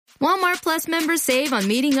Walmart Plus members save on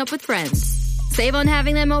meeting up with friends. Save on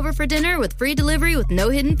having them over for dinner with free delivery with no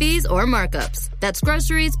hidden fees or markups. That's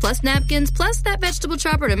groceries, plus napkins, plus that vegetable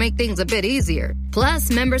chopper to make things a bit easier.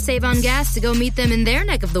 Plus, members save on gas to go meet them in their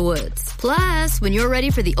neck of the woods. Plus, when you're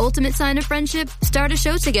ready for the ultimate sign of friendship, start a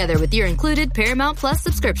show together with your included Paramount Plus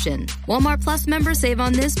subscription. Walmart Plus members save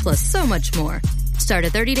on this plus so much more. Start a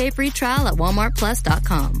 30-day free trial at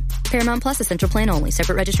walmartplus.com. Paramount Plus Essential Plan only.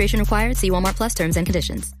 Separate registration required. See Walmart Plus terms and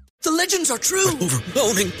conditions. The legends are true.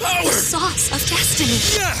 Overwhelming power! The sauce of destiny.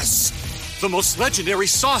 Yes! The most legendary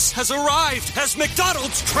sauce has arrived as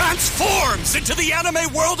McDonald's transforms into the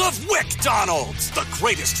anime world of WickDonald's. The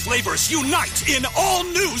greatest flavors unite in all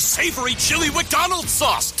new savory chili McDonald's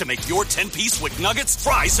sauce to make your 10-piece Wick Nuggets,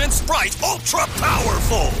 fries, and Sprite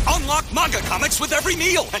ultra-powerful. Unlock manga comics with every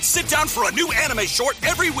meal and sit down for a new anime short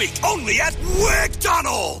every week only at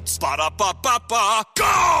WickDonald's. Ba-da-ba-ba-ba,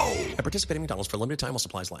 go! At participating McDonald's for a limited time while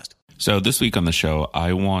supplies last. So this week on the show,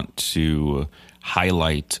 I want to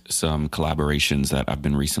highlight some collaborations that I've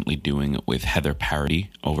been recently doing with Heather Parady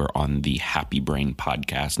over on the Happy Brain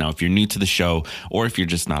podcast. Now, if you're new to the show or if you're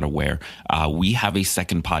just not aware, we have a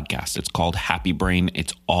second podcast. It's called Happy Brain.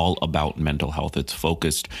 It's all about mental health. It's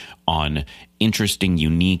focused on interesting,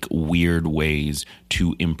 unique, weird ways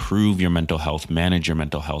to improve your mental health, manage your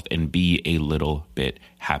mental health, and be a little bit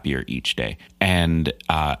happier each day. And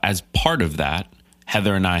as part of that,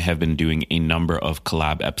 Heather and I have been doing a number of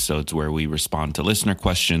collab episodes where we respond to listener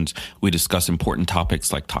questions. We discuss important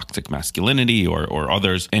topics like toxic masculinity or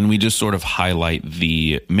others, and we just sort of highlight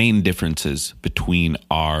the main differences between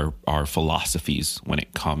our philosophies when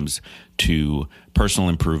it comes to personal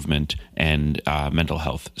improvement and mental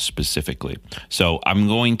health specifically. So I'm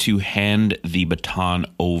going to hand the baton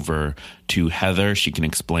over to Heather. She can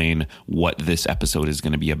explain what this episode is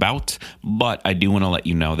going to be about. But I do want to let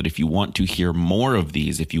you know that if you want to hear more of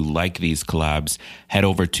these, if you like these collabs, head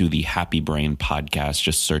over to the Happy Brain podcast.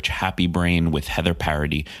 Just search Happy Brain with Heather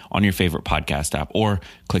Parady on your favorite podcast app or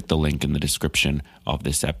click the link in the description of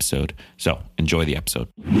this episode. So enjoy the episode.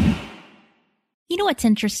 You know what's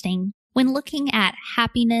interesting? When looking at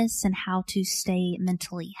happiness and how to stay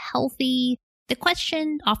mentally healthy, the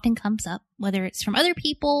question often comes up, whether it's from other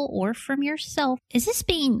people or from yourself, is this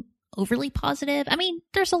being overly positive? I mean,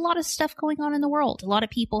 there's a lot of stuff going on in the world, a lot of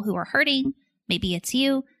people who are hurting. Maybe it's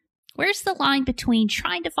you. Where's the line between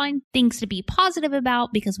trying to find things to be positive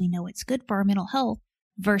about because we know it's good for our mental health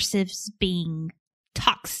versus being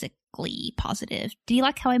toxically positive? Do you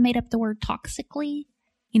like how I made up the word toxically?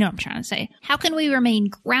 You know what I'm trying to say. How can we remain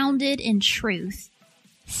grounded in truth,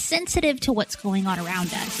 sensitive to what's going on around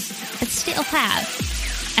us, but still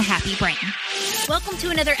have a happy brain? Welcome to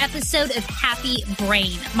another episode of Happy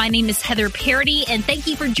Brain. My name is Heather Parady, and thank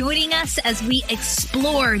you for joining us as we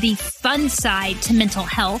explore the fun side to mental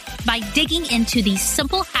health by digging into these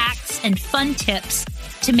simple hacks and fun tips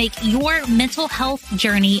to make your mental health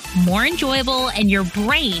journey more enjoyable and your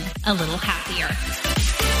brain a little happier.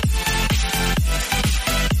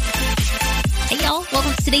 Hey y'all,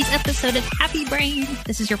 welcome to today's episode of Happy Brain. If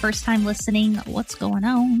this is your first time listening, what's going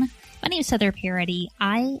on? My name is Heather Parady.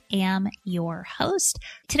 I am your host.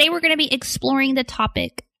 Today we're going to be exploring the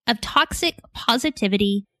topic of toxic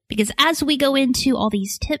positivity because as we go into all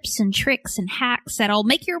these tips and tricks and hacks that'll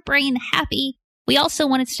make your brain happy, we also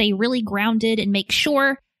want to stay really grounded and make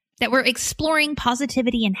sure that we're exploring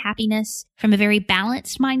positivity and happiness from a very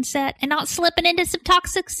balanced mindset and not slipping into some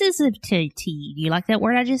toxicity. Do you like that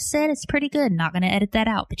word I just said? It's pretty good. Not going to edit that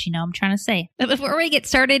out, but you know what I'm trying to say. But before we get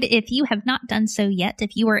started, if you have not done so yet,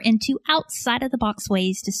 if you are into outside of the box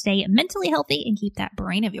ways to stay mentally healthy and keep that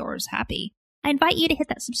brain of yours happy, I invite you to hit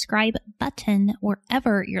that subscribe button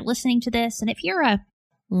wherever you're listening to this. And if you're a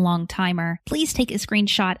long timer, please take a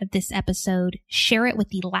screenshot of this episode, share it with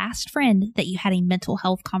the last friend that you had a mental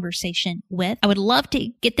health conversation with. I would love to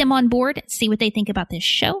get them on board, see what they think about this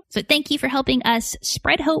show. So thank you for helping us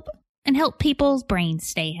spread hope and help people's brains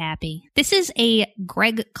stay happy. This is a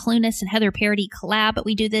Greg Clunas and Heather Parady collab, but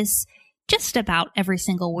we do this just about every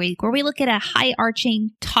single week where we look at a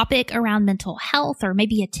high-arching topic around mental health or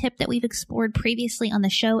maybe a tip that we've explored previously on the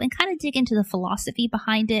show and kind of dig into the philosophy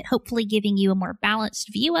behind it, hopefully giving you a more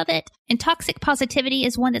balanced view of it. And toxic positivity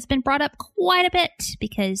is one that's been brought up quite a bit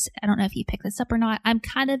because I don't know if you picked this up or not. I'm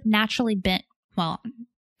kind of naturally bent, well,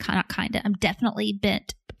 I'm definitely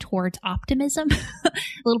bent towards optimism a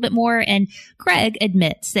little bit more. And Greg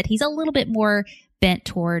admits that he's a little bit more bent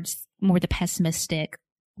towards more the pessimistic,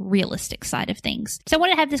 realistic side of things. So I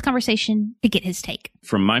wanted to have this conversation to get his take.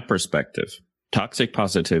 From my perspective, toxic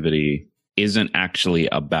positivity isn't actually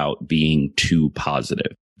about being too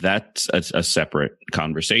positive. that's a separate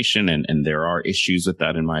conversation. And there are issues with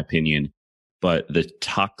that, in my opinion. But the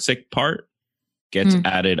toxic part gets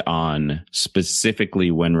added on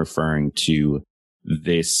specifically when referring to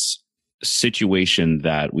this situation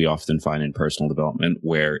that we often find in personal development,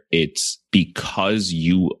 where it's because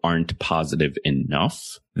you aren't positive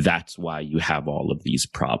enough. That's why you have all of these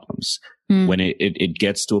problems. When it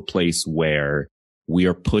gets to a place where we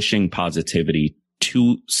are pushing positivity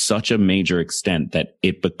to such a major extent that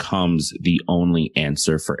it becomes the only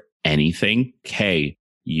answer for anything. Hey,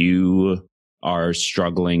 you are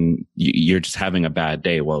struggling. You're just having a bad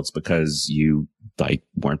day. Well, it's because you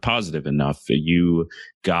weren't positive enough. You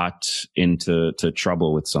got into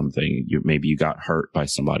trouble with something. Maybe you got hurt by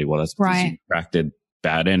somebody. Well, that's because you attracted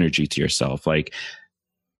bad energy to yourself. Like,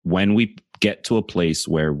 when we get to a place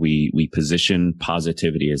where we position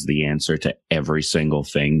positivity as the answer to every single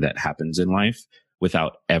thing that happens in life,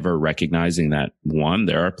 without ever recognizing that, one,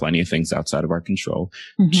 there are plenty of things outside of our control.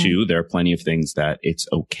 Two, there are plenty of things that it's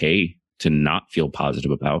okay to not feel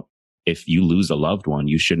positive about. If you lose a loved one,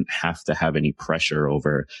 you shouldn't have to have any pressure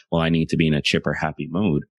over, well, I need to be in a chipper, happy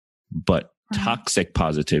mood. But toxic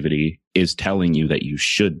positivity is telling you that you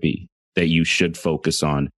should be, that you should focus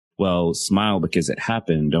on, well, smile because it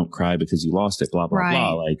happened. Don't cry because you lost it, blah, blah,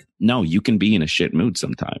 blah. Like, no, you can be in a shit mood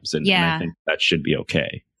sometimes. And I think that should be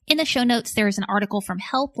okay. In the show notes, there is an article from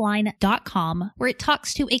healthline.com where it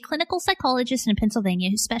talks to a clinical psychologist in Pennsylvania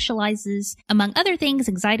who specializes, among other things,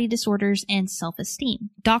 anxiety disorders and self-esteem,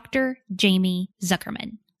 Dr. Jamie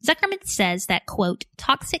Zuckerman. Zuckerman says that, quote,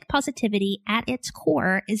 toxic positivity at its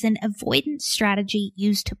core is an avoidance strategy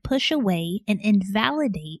used to push away and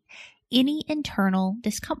invalidate any internal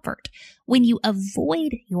discomfort. When you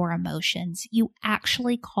avoid your emotions, you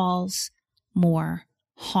actually cause more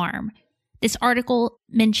harm. This article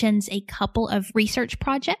mentions a couple of research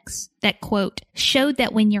projects that, quote, showed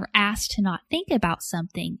that when you're asked to not think about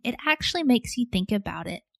something, it actually makes you think about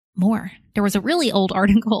it more. There was a really old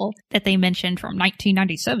article that they mentioned from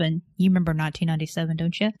 1997. You remember 1997,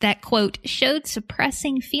 don't you? That, quote, showed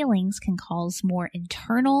suppressing feelings can cause more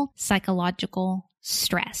internal psychological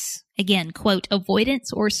stress. Again, quote,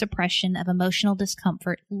 avoidance or suppression of emotional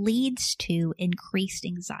discomfort leads to increased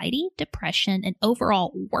anxiety, depression, and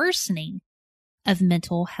overall worsening of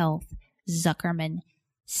mental health, Zuckerman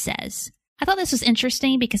says. I thought this was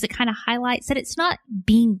interesting because it kind of highlights that it's not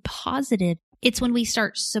being positive. It's when we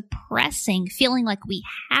start suppressing, feeling like we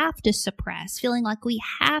have to suppress, feeling like we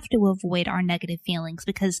have to avoid our negative feelings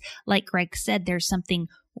because, like Greg said, there's something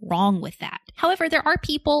wrong with that. However, there are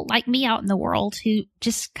people like me out in the world who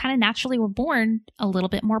just kind of naturally were born a little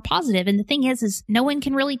bit more positive. And the thing is no one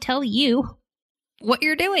can really tell you what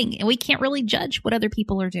you're doing, and we can't really judge what other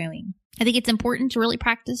people are doing. I think it's important to really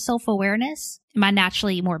practice self-awareness. Am I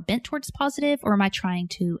naturally more bent towards positive, or am I trying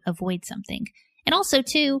to avoid something? And also,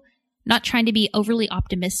 too, not trying to be overly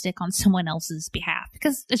optimistic on someone else's behalf,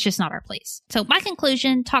 because it's just not our place. So my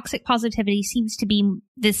conclusion, toxic positivity seems to be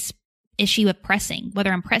this issue of pressing,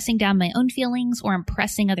 whether I'm pressing down my own feelings or I'm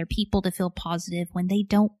pressing other people to feel positive when they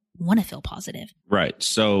don't want to feel positive. Right.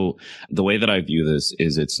 So the way that I view this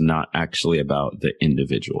is it's not actually about the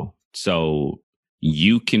individual. So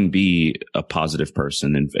you can be a positive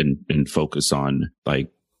person and focus on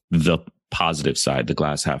like the positive side, the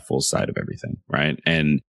glass half full side of everything. Right.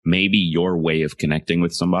 And maybe your way of connecting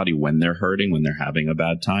with somebody when they're hurting, when they're having a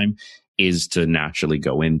bad time, is to naturally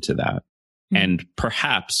go into that. And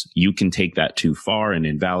perhaps you can take that too far and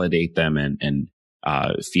invalidate them and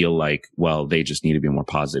feel like, well, they just need to be more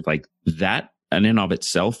positive. Like that in and of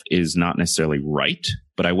itself is not necessarily right,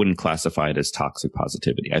 but I wouldn't classify it as toxic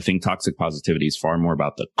positivity. I think toxic positivity is far more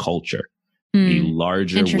about the culture, the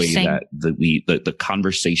larger way that the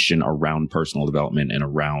conversation around personal development and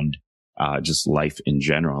around just life in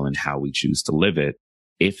general and how we choose to live it.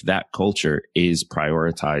 If that culture is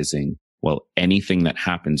prioritizing, well, anything that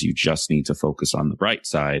happens, you just need to focus on the bright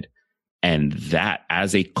side. And that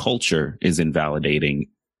as a culture is invalidating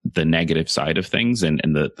the negative side of things and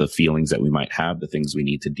the feelings that we might have, the things we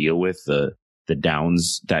need to deal with, the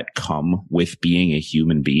downs that come with being a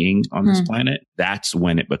human being on this planet. That's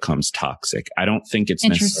when it becomes toxic. I don't think it's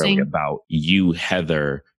necessarily about you,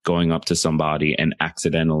 Heather, going up to somebody and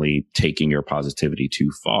accidentally taking your positivity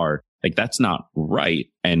too far. Like that's not right.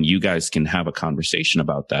 And you guys can have a conversation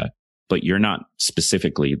about that, but you're not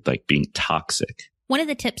specifically like being toxic. One of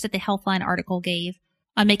the tips that the Healthline article gave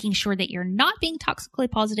on making sure that you're not being toxically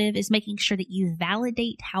positive is making sure that you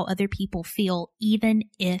validate how other people feel, even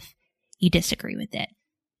if you disagree with it.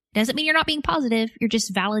 Doesn't mean you're not being positive. You're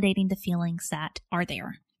just validating the feelings that are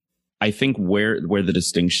there. I think where the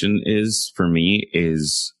distinction is for me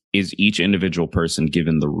is is each individual person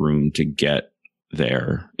given the room to get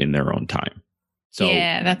there in their own time. So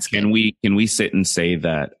yeah, that's can we sit and say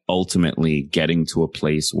that ultimately getting to a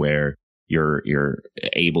place where you're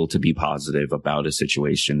able to be positive about a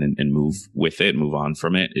situation and move with it, move on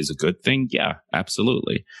from it is a good thing? Yeah,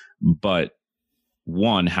 absolutely. But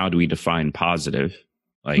one, how do we define positive?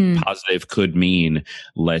 Like positive could mean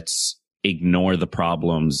let's ignore the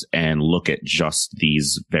problems and look at just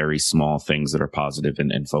these very small things that are positive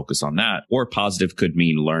and focus on that. Or positive could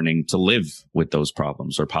mean learning to live with those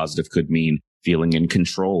problems, or positive could mean feeling in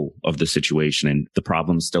control of the situation and the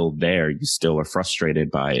problem's still there. You still are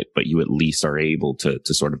frustrated by it, but you at least are able to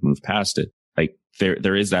sort of move past it. Like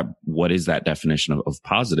there is that, what is that definition of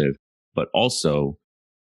positive? But also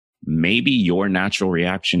maybe your natural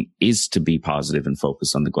reaction is to be positive and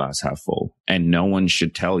focus on the glass half full. And no one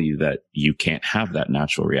should tell you that you can't have that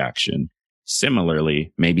natural reaction.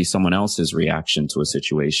 Similarly, maybe someone else's reaction to a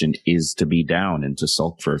situation is to be down and to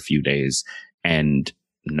sulk for a few days. And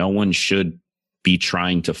no one should be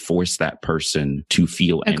trying to force that person to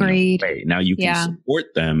feel any way. Now you can support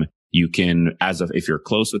them. You can, if you're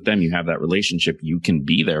close with them, you have that relationship, you can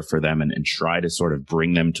be there for them and try to sort of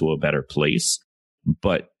bring them to a better place.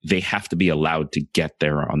 But they have to be allowed to get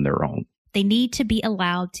there on their own. They need to be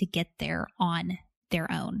allowed to get there on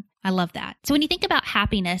their own. I love that. So when you think about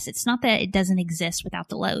happiness, it's not that it doesn't exist without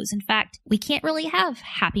the lows. In fact, we can't really have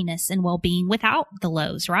happiness and well-being without the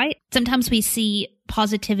lows, right? Sometimes we see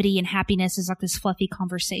positivity and happiness as like this fluffy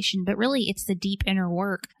conversation, but really it's the deep inner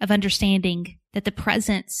work of understanding that the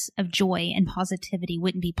presence of joy and positivity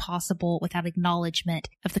wouldn't be possible without acknowledgement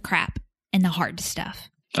of the crap and the hard stuff.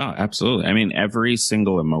 Oh, absolutely. I mean, every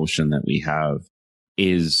single emotion that we have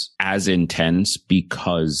is as intense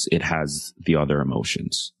because it has the other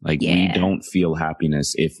emotions. Like we don't feel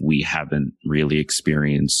happiness if we haven't really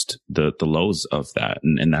experienced the lows of that.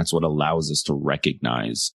 And that's what allows us to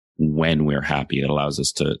recognize when we're happy. It allows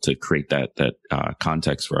us to create that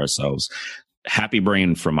context for ourselves. Happy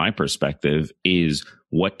brain, from my perspective, is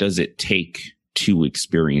what does it take to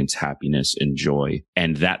experience happiness and joy?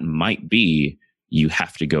 And that might be you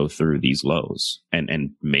have to go through these lows. And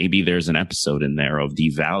maybe there's an episode in there of the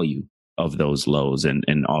value of those lows and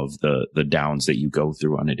of the downs that you go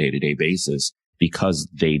through on a day-to-day basis, because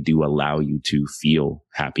they do allow you to feel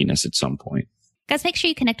happiness at some point. Guys, make sure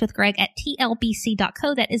you connect with Greg at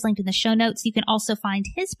tlbc.co. That is linked in the show notes. You can also find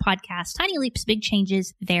his podcast, Tiny Leaps, Big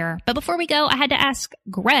Changes, there. But before we go, I had to ask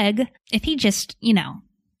Greg if he just,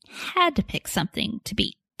 had to pick something to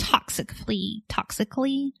be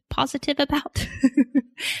toxically positive about.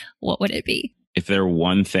 What would it be? If there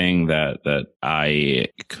one thing that I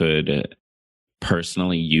could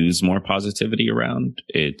personally use more positivity around,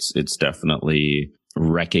 it's definitely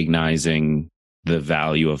recognizing the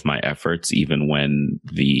value of my efforts, even when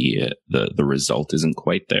the result isn't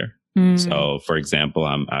quite there. So, for example,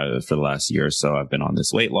 for the last year or so, I've been on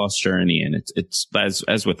this weight loss journey, and it's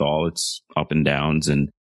as with all, it's up and downs, and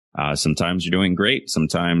sometimes you're doing great.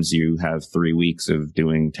 Sometimes you have 3 weeks of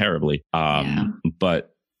doing terribly. But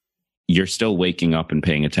you're still waking up and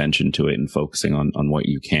paying attention to it and focusing on what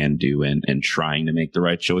you can do and trying to make the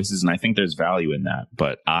right choices. And I think there's value in that.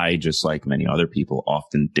 But I, just like many other people,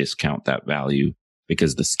 often discount that value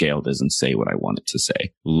because the scale doesn't say what I want it to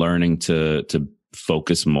say. Learning to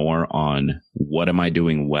focus more on what am I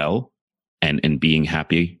doing well and being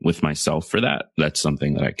happy with myself for that. That's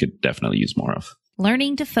something that I could definitely use more of.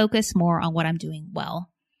 Learning to focus more on what I'm doing well.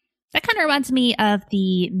 That kind of reminds me of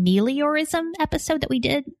the meliorism episode that we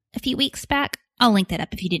did a few weeks back. I'll link that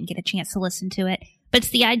up if you didn't get a chance to listen to it. But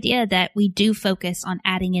it's the idea that we do focus on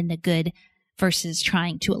adding in the good versus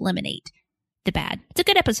trying to eliminate the bad. It's a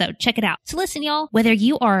good episode. Check it out. So listen, y'all, whether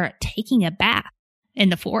you are taking a bath in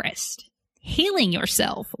the forest, healing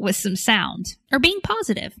yourself with some sound, or being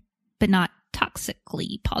positive, but not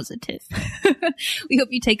toxically positive. We hope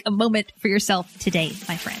you take a moment for yourself today,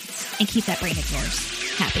 my friends, and keep that brain of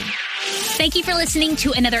yours happy. Thank you for listening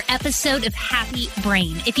to another episode of Happy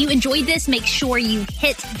Brain. If you enjoyed this, make sure you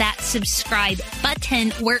hit that subscribe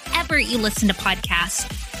button wherever you listen to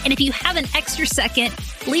podcasts. And if you have an extra second,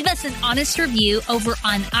 leave us an honest review over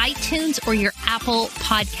on iTunes or your Apple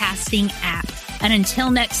podcasting app. And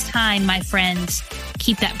until next time, my friends,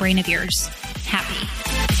 keep that brain of yours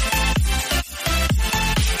happy.